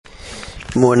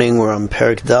Morning, we're on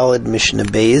Perek Daled, Mishnah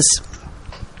Beis.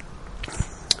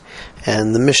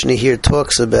 And the Mishnah here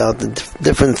talks about the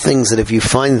different things that if you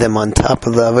find them on top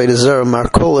of the Avodah Zarah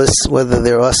Markolis, whether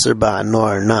they're Asur Ba'ano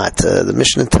or not. The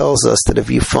Mishnah tells us that if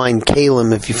you find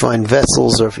kalim, if you find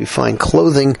vessels, or if you find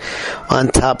clothing on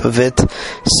top of it,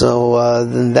 so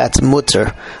then that's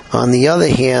mutter. On the other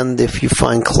hand, if you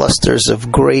find clusters of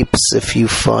grapes, if you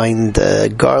find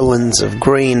garlands of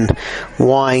grain,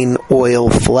 wine,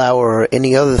 oil, flour, or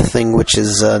any other thing which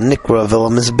is nikra v'la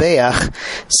mizbeach,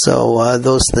 so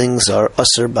those things are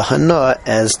asur b'hana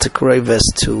as tekreves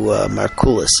to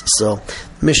markulis. So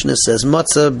Mishnah says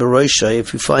matzah b'roisha,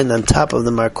 if you find on top of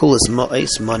the markulis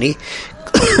ma'is, money,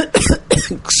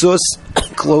 ksus,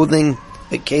 clothing,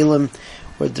 kalim,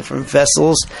 or different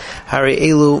vessels, hari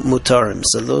elu mutarim.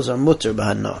 So those are mutar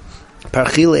b'hana.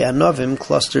 Parchile anovim,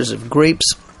 clusters of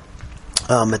grapes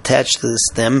attached to the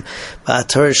stem,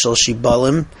 ba'atar shel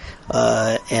shibalim,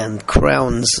 and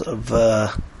crowns of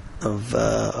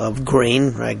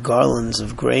grain, right? Garlands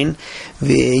of grain,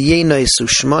 v'yenai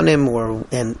sushmanim,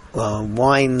 and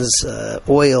wines,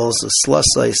 oils,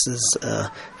 slusices,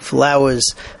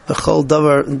 flowers, v'chol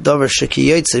davar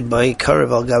shekiyotze by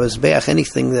karev al gabizbeach,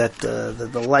 anything that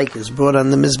the like is brought on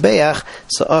the mizbeach.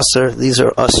 So asur, these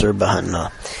are asur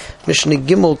b'hana. Mishnah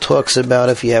Gimel talks about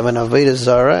if you have an Avodah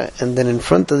Zarah, and then in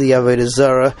front of the Avodah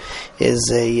Zarah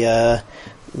is a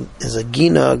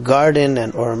gina, a garden,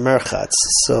 or a merchatz.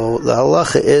 So the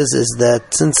halacha is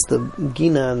that since the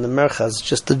gina and the merchatz is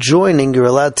just adjoining, you're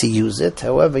allowed to use it.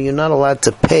 However, you're not allowed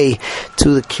to pay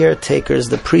to the caretakers,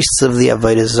 the priests of the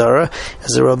Avodah Zarah,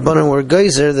 as a rabbanan or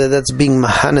geyser, that's being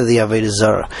mahana the Avodah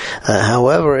Zarah.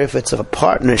 However, if it's a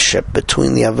partnership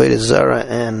between the Avodah Zarah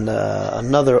and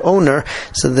another owner,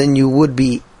 so then you would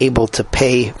be able to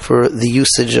pay for the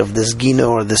usage of this gina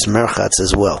or this merchatz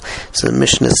as well. So the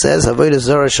Mishnah says Avodah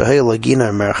Zarah shahayla gina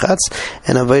or merchatz,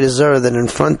 and Avodah Zarah that in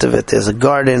front of it there's a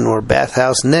garden or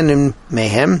bathhouse, nenim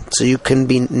mehem, so you can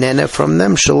be nene from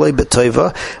them shaloi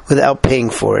b'toiva without paying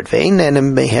for it. Ve'ein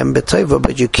nenim mehem b'toiva,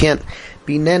 but you can't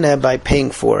be nene by paying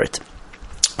for it.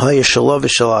 If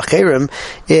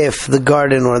the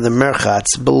garden or the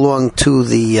merchatz belong to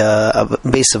the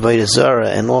base of Avodah Zarah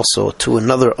and also to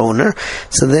another owner,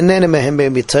 so then then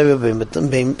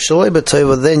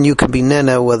you can be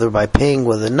nena whether by paying,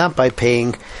 whether not by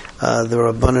paying. The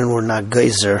rabbanan were not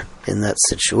geyser in that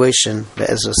situation.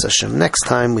 Be'ezus Hashem, next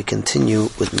time we continue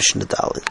with Mishnah Daled.